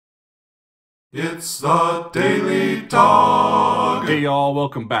It's the Daily Dog. Hey y'all,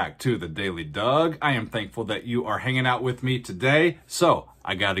 welcome back to the Daily Dog. I am thankful that you are hanging out with me today. So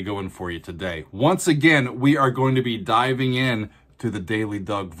I got to go in for you today. Once again, we are going to be diving in to the Daily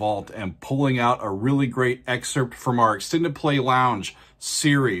Dog Vault and pulling out a really great excerpt from our Extended Play Lounge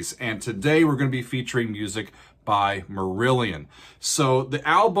series. And today we're going to be featuring music by Marillion. So the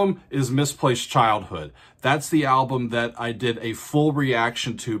album is Misplaced Childhood. That's the album that I did a full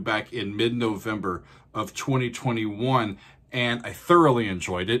reaction to back in mid-November of 2021, and I thoroughly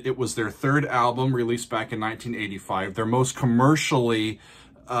enjoyed it. It was their third album released back in 1985, their most commercially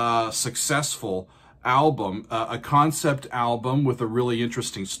successful album, a concept album with a really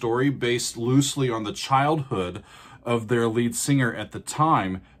interesting story based loosely on the childhood of their lead singer at the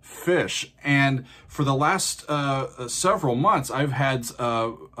time, Fish. And for the last several months, I've had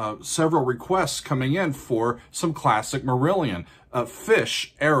several requests coming in for some classic Marillion,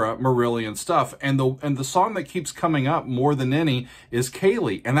 Fish era Marillion stuff. And the song that keeps coming up more than any is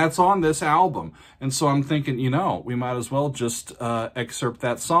Kayleigh, and that's on this album. And so I'm thinking, you know, we might as well just excerpt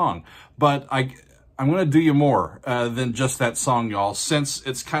that song. But I'm going to do you more than just that song, y'all. Since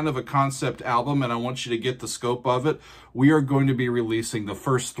it's kind of a concept album and I want you to get the scope of it, we are going to be releasing the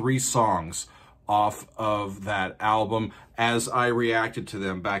first 3 songs off of that album as I reacted to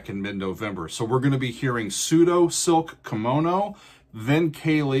them back in mid-November. So we're going to be hearing Pseudo, Silk, Kimono, then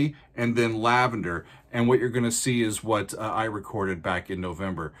Kayleigh, and then Lavender. And what you're going to see is what I recorded back in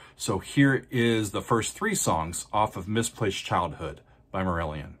November. So here is the first 3 songs off of Misplaced Childhood by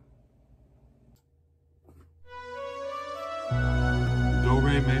Marillion. Do,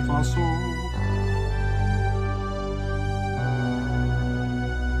 re, mi, fa, sol.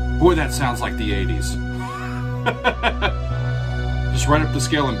 Boy, that sounds like the 80s. Just right up the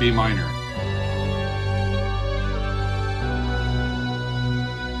scale in B minor.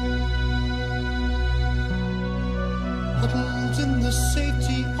 Huddled in the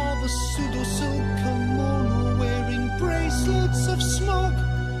safety of a pseudo silk kimono, wearing bracelets of smoke,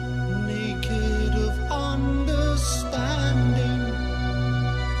 naked of understanding.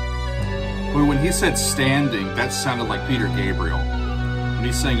 Boy, when he said standing, that sounded like Peter Gabriel. When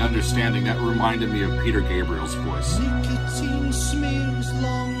he's saying understanding, that reminded me of Peter Gabriel's voice. Nicotine smears,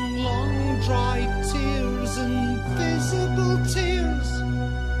 long, long dry tears, invisible tears.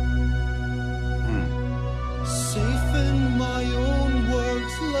 Safe in my own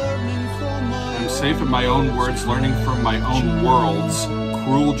words, learning from my I'm safe in my own words, learning from my own world's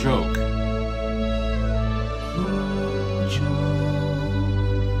cruel joke.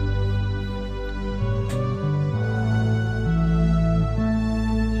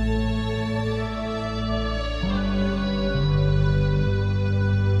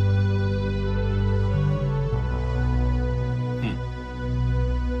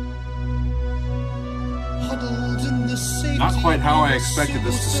 Not quite how I expected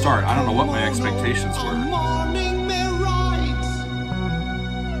this to start. I don't know what my expectations were.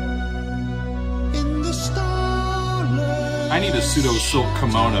 I need a pseudo silk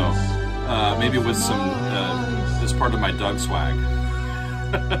kimono, maybe with some, as part of my Doug swag.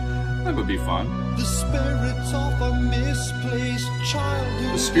 That would be fun. The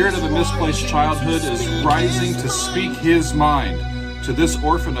spirit of a misplaced childhood is rising to speak his mind to this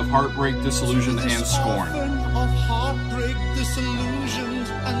orphan of heartbreak, disillusion, and scorn.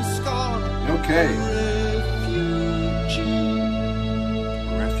 Okay.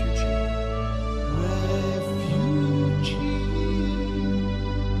 Refugee.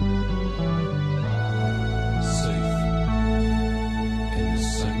 Safe in the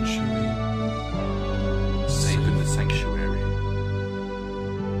sanctuary. Safe in the sanctuary.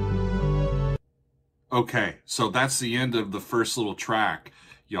 Okay, so that's the end of the first little track,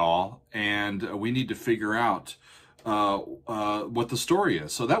 y'all, and we need to figure out what the story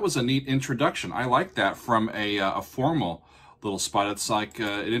is. So that was a neat introduction. I like that from a formal little spot. It's like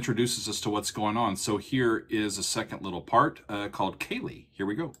it introduces us to what's going on. So here is a second little part called Kayleigh. Here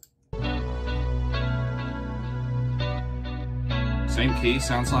we go. Same key,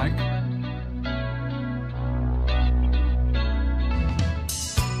 sounds like.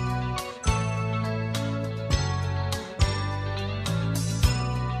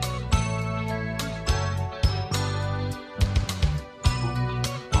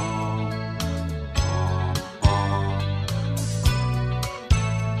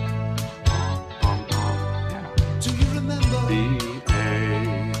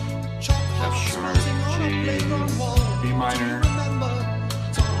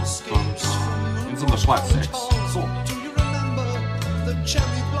 Flat 6. Cool.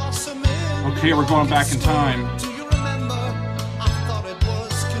 Okay, we're going back in time.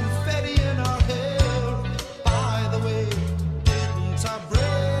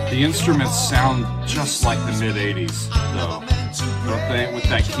 The instruments sound just like the mid-'80s, though, don't they? With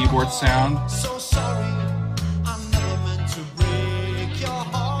that keyboard sound.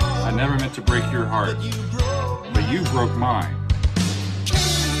 I never meant to break your heart, but you broke mine.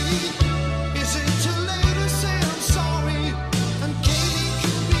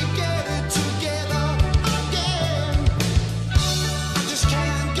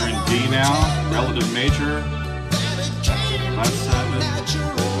 You're in D now, relative major. That's 7,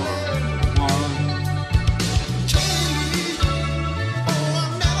 4, 1.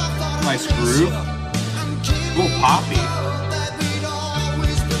 Nice groove. A little poppy.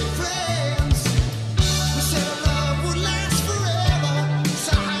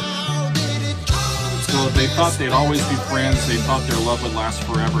 So they thought they'd always be friends. They thought their love would last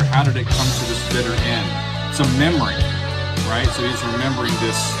forever. How did it come to this bitter end? It's a memory, right? So he's remembering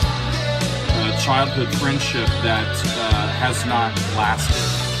this childhood friendship that has not lasted.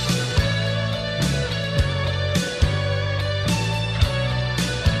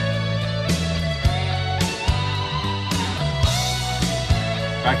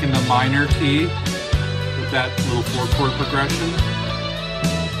 Back in the minor key with that little 4-chord progression.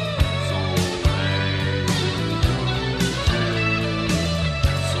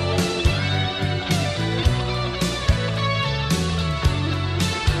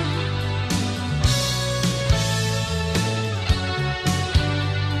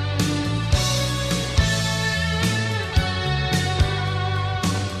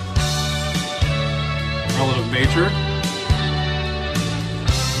 Relative major.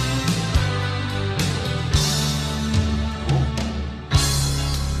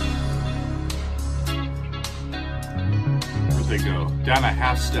 Where'd they go? Down a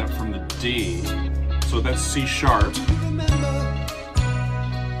half step from the D. So that's C sharp,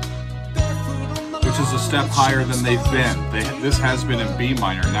 which is a step higher than they've been. This has been in B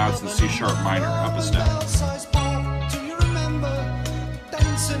minor, now it's in C sharp minor, up a step.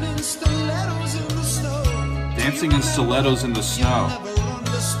 Dancing in stilettos in the snow.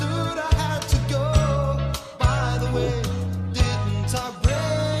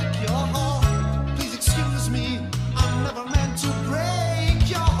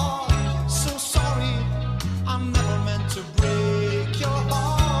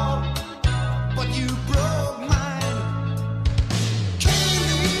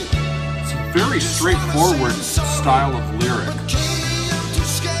 It's a very straightforward style of lyric.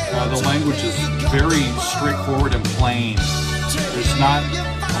 The language is very straightforward and plain. There's not a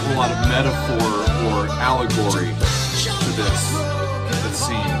whole lot of metaphor or allegory to this, it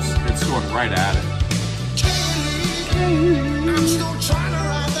seems. It's going right at it. I'm still trying to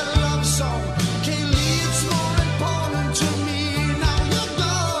write that love song. Kayleigh, it's more important to me now you're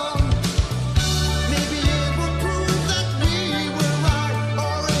gone. Maybe it will prove that we were right,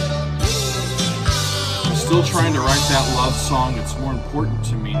 or it'll prove that I'm still trying to write that love song. It's more important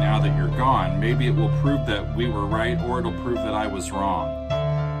to me now that you're gone. Maybe it will prove that we were right, or it'll prove that I was wrong.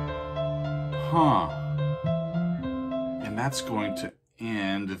 Huh. And that's going to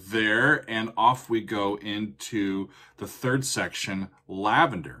end there, and off we go into the third section,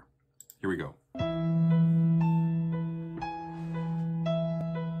 Lavender. Here we go.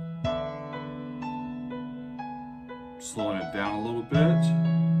 Slowing it down a little bit.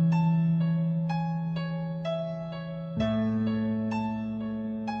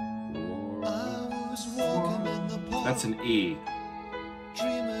 That's an E.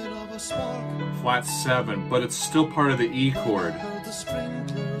 Flat 7, but it's still part of the E chord.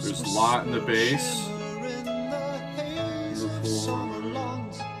 There's La in the bass.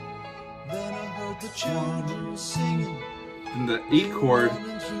 In the E chord,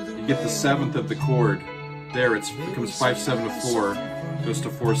 you get the 7th of the chord. There, it becomes 5-7 to 4, goes to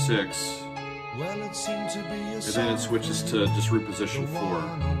 4-6. And then it switches to just root position 4.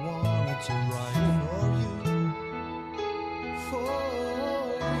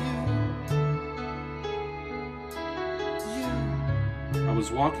 I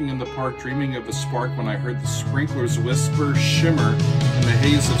was walking in the park dreaming of a spark when I heard the sprinklers whisper, shimmer in the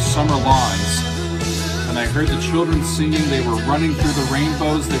haze of summer lawns. And I heard the children singing, they were running through the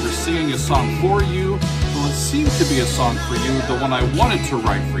rainbows, they were singing a song for you. Well, it seemed to be a song for you, the one I wanted to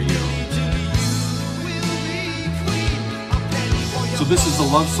write for you. So this is the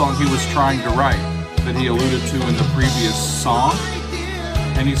love song he was trying to write, that he alluded to in the previous song.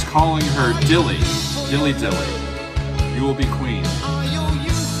 And he's calling her Dilly, Dilly Dilly. You will be queen.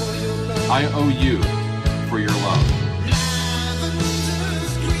 I owe you for your love.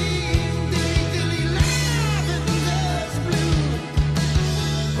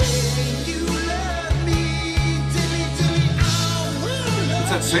 It's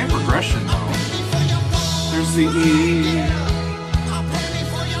that Same progression though. There's the E.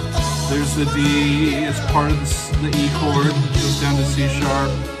 There's the D. It's part of the E chord. Goes down to C sharp.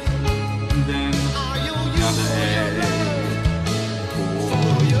 And then down to A. Cool.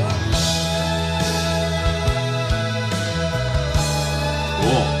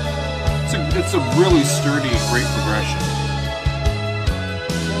 It's a really sturdy, great progression.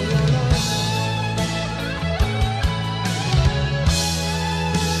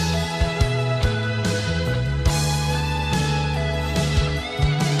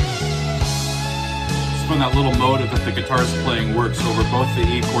 When that little motive that the guitar's playing works over both the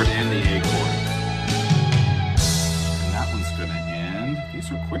E chord and the A chord. And that one's gonna end.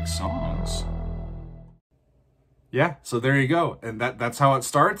 These are quick songs. Yeah, so there you go. And that's how it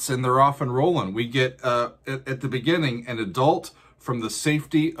starts, and they're off and rolling. We get, at the beginning, an adult from the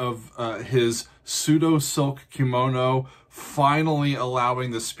safety of his pseudo silk kimono, finally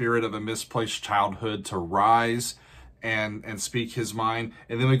allowing the spirit of a misplaced childhood to rise and speak his mind.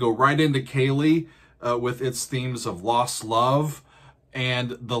 And then we go right into Kayleigh, with its themes of lost love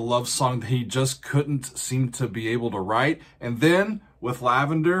and the love song that he just couldn't seem to be able to write. And then with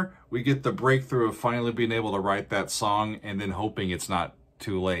Lavender, we get the breakthrough of finally being able to write that song and then hoping it's not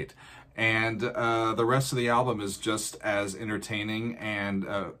too late. And the rest of the album is just as entertaining and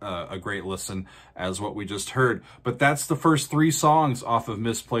a great listen as what we just heard. But that's the first 3 songs off of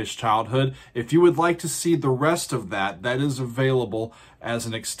Misplaced Childhood. If you would like to see the rest of that, that is available as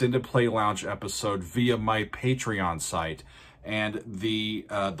an extended play lounge episode via my Patreon site. And the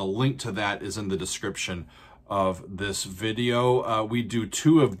link to that is in the description of this video. We do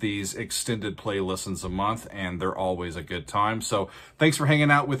 2 of these extended play listens a month, and they're always a good time. So thanks for hanging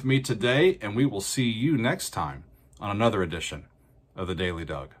out with me today, and we will see you next time on another edition of The Daily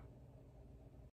Doug.